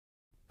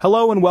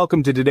Hello and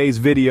welcome to today's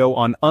video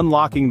on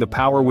unlocking the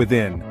power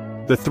within,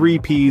 the 3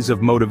 P's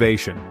of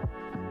motivation.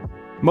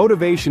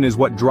 Motivation is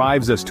what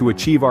drives us to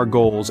achieve our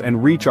goals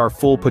and reach our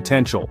full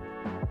potential.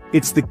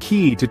 It's the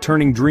key to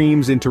turning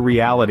dreams into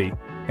reality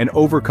and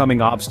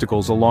overcoming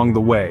obstacles along the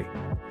way.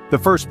 The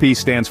first P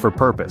stands for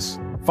purpose.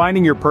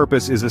 Finding your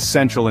purpose is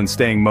essential in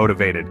staying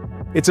motivated.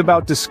 It's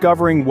about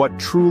discovering what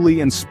truly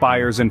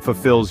inspires and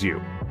fulfills you.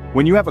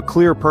 When you have a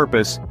clear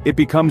purpose, it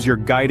becomes your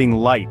guiding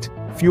light,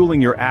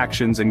 fueling your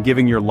actions and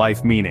giving your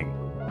life meaning.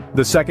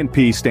 The second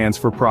P stands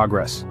for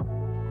progress.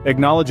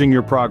 Acknowledging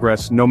your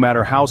progress, no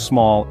matter how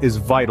small, is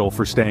vital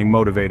for staying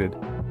motivated.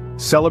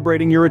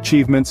 Celebrating your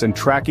achievements and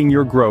tracking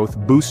your growth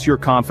boosts your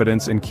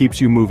confidence and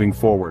keeps you moving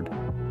forward.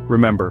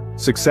 Remember,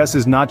 success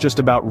is not just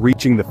about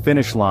reaching the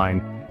finish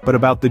line, but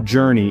about the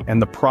journey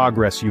and the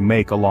progress you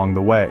make along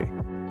the way.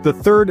 The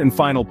third and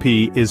final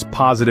P is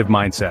positive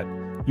mindset.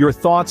 Your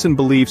thoughts and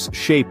beliefs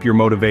shape your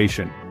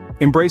motivation.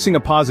 Embracing a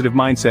positive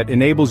mindset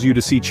enables you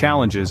to see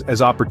challenges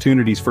as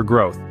opportunities for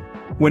growth.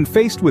 When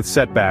faced with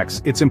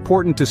setbacks, it's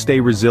important to stay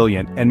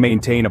resilient and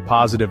maintain a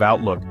positive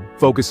outlook,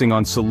 focusing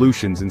on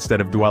solutions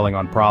instead of dwelling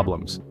on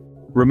problems.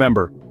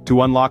 Remember,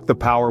 to unlock the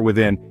power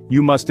within,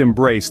 you must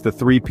embrace the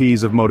 3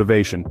 P's of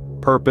motivation: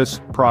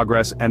 purpose,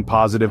 progress, and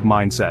positive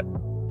mindset.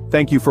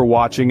 Thank you for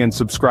watching and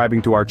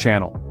subscribing to our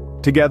channel.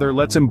 Together,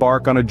 let's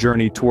embark on a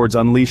journey towards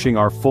unleashing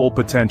our full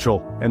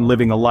potential and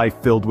living a life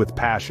filled with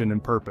passion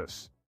and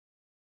purpose.